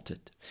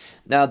exalted.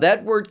 Now,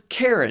 that word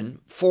Karen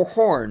for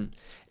horn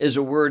is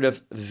a word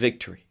of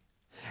victory.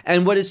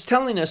 And what it's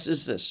telling us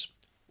is this.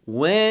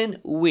 When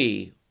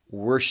we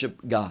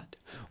worship God,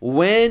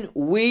 when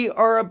we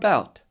are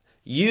about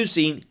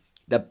using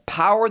the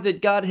power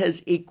that God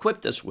has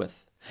equipped us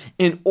with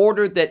in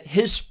order that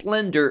His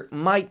splendor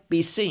might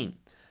be seen,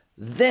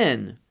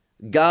 then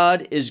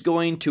God is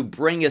going to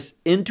bring us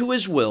into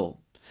His will,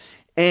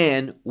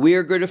 and we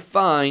are going to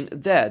find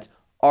that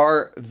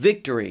our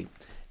victory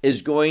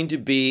is going to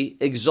be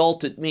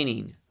exalted,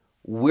 meaning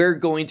we're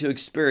going to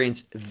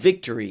experience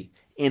victory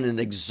in an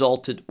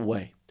exalted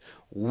way.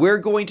 We're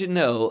going to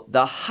know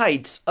the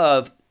heights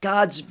of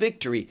God's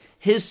victory,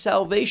 His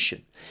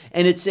salvation.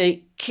 And it's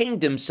a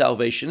kingdom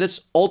salvation.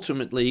 That's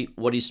ultimately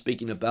what he's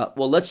speaking about.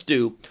 Well, let's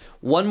do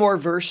one more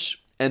verse,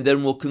 and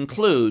then we'll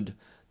conclude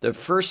the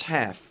first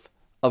half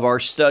of our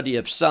study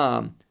of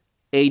Psalm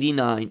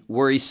 89,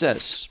 where he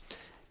says,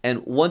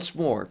 and once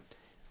more,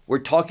 we're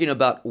talking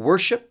about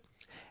worship,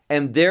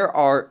 and there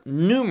are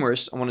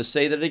numerous, I want to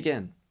say that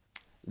again,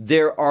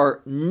 there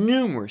are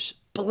numerous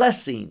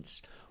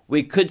blessings,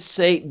 we could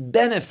say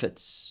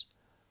benefits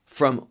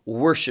from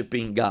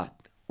worshiping God.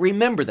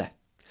 Remember that.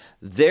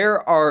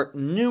 There are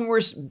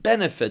numerous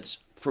benefits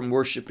from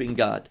worshiping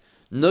God.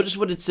 Notice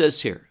what it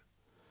says here.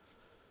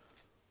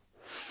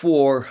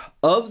 For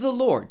of the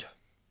Lord,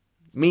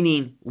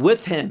 meaning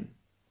with Him,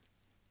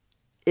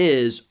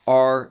 is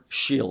our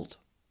shield.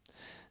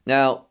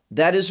 Now,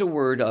 that is a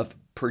word of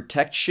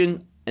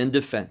protection and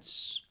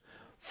defense.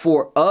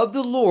 For of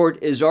the Lord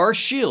is our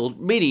shield,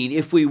 meaning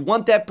if we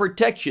want that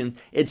protection,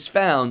 it's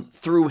found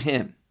through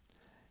Him.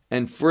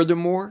 And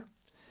furthermore,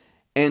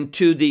 and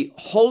to the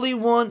Holy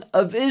One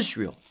of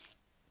Israel,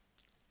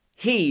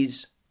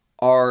 He's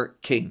our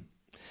King.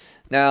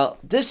 Now,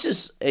 this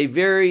is a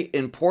very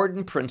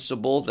important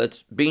principle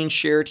that's being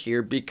shared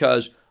here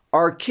because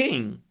our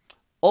King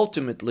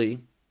ultimately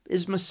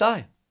is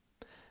Messiah,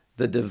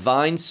 the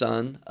divine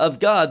Son of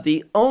God,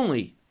 the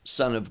only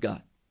Son of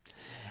God.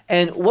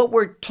 And what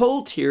we're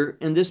told here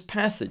in this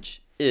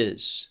passage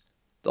is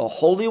the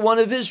Holy One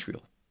of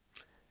Israel.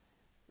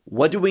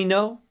 What do we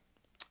know?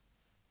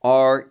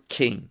 Our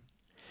King.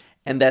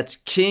 And that's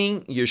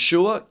King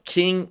Yeshua,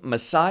 King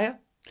Messiah.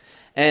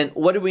 And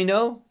what do we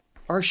know?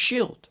 Our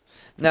shield.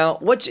 Now,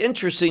 what's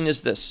interesting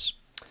is this.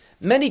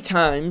 Many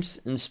times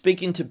in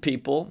speaking to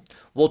people,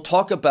 we'll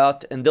talk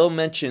about and they'll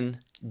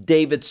mention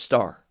David's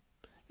star.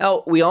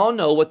 Now, we all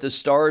know what the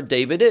Star of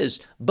David is,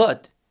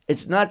 but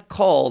it's not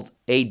called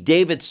a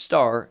David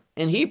star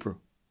in Hebrew.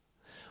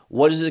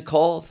 What is it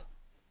called?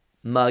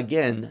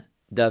 Magen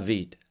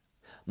David.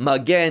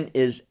 Magen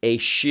is a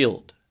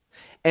shield.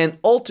 And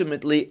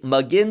ultimately,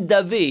 Magen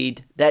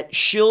David, that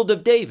shield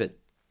of David,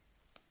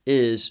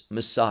 is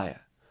Messiah,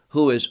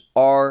 who is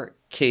our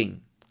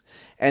King.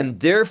 And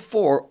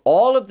therefore,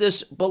 all of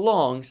this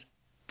belongs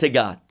to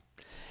God.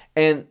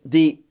 And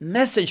the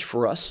message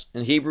for us,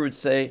 in Hebrew would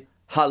say,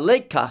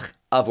 Halekach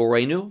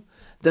avorenu,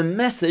 the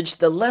message,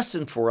 the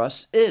lesson for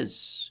us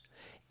is,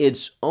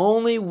 it's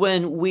only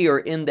when we are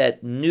in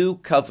that new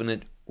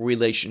covenant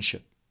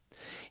relationship.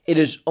 It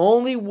is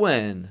only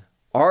when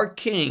our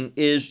King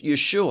is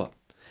Yeshua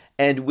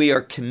and we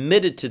are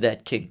committed to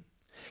that King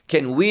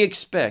can we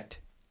expect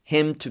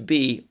Him to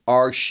be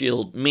our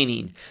shield,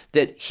 meaning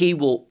that He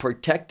will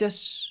protect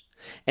us.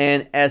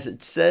 And as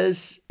it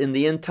says in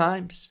the end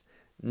times,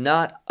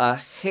 not a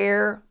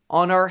hair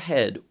on our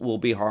head will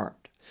be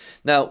harmed.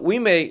 Now, we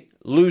may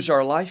lose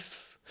our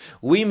life.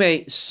 We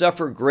may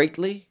suffer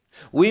greatly.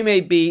 We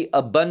may be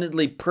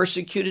abundantly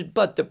persecuted,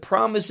 but the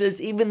promise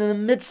is, even in the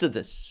midst of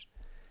this,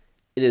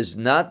 it is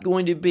not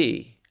going to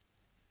be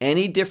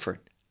any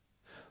different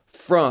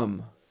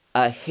from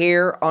a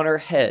hair on our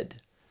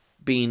head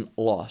being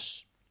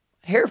lost.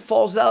 Hair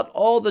falls out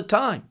all the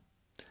time.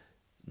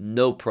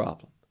 No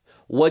problem.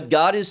 What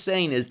God is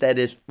saying is that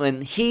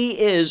when He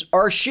is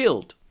our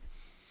shield,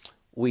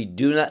 we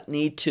do not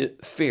need to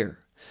fear,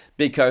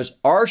 because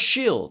our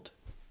shield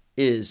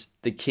is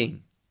the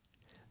King,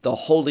 the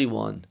Holy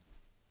One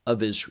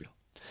of Israel.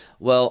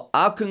 Well,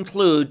 I'll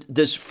conclude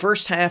this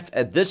first half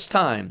at this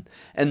time,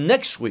 and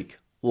next week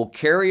we'll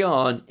carry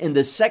on in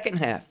the second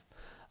half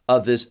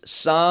of this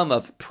psalm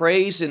of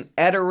praise and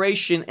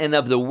adoration and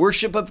of the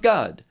worship of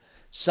God,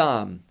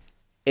 Psalm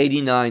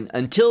 89.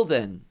 Until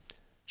then,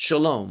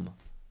 shalom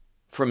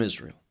from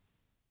Israel.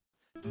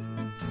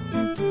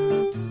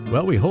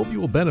 Well, we hope you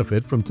will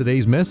benefit from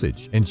today's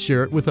message and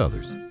share it with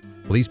others.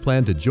 Please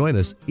plan to join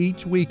us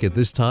each week at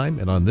this time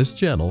and on this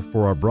channel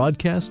for our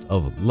broadcast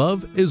of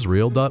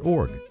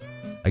loveisrael.org.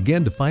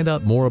 Again, to find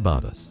out more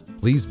about us,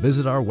 please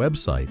visit our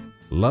website,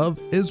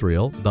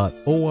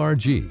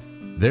 loveisrael.org.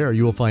 There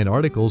you will find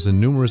articles and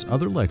numerous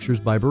other lectures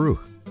by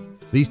Baruch.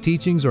 These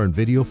teachings are in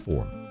video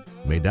form.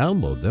 You may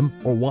download them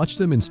or watch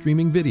them in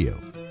streaming video.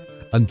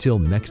 Until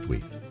next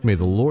week, may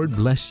the Lord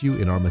bless you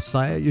in our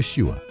Messiah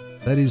Yeshua,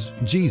 that is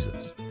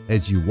Jesus,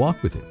 as you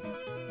walk with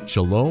Him.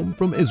 Shalom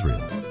from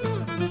Israel.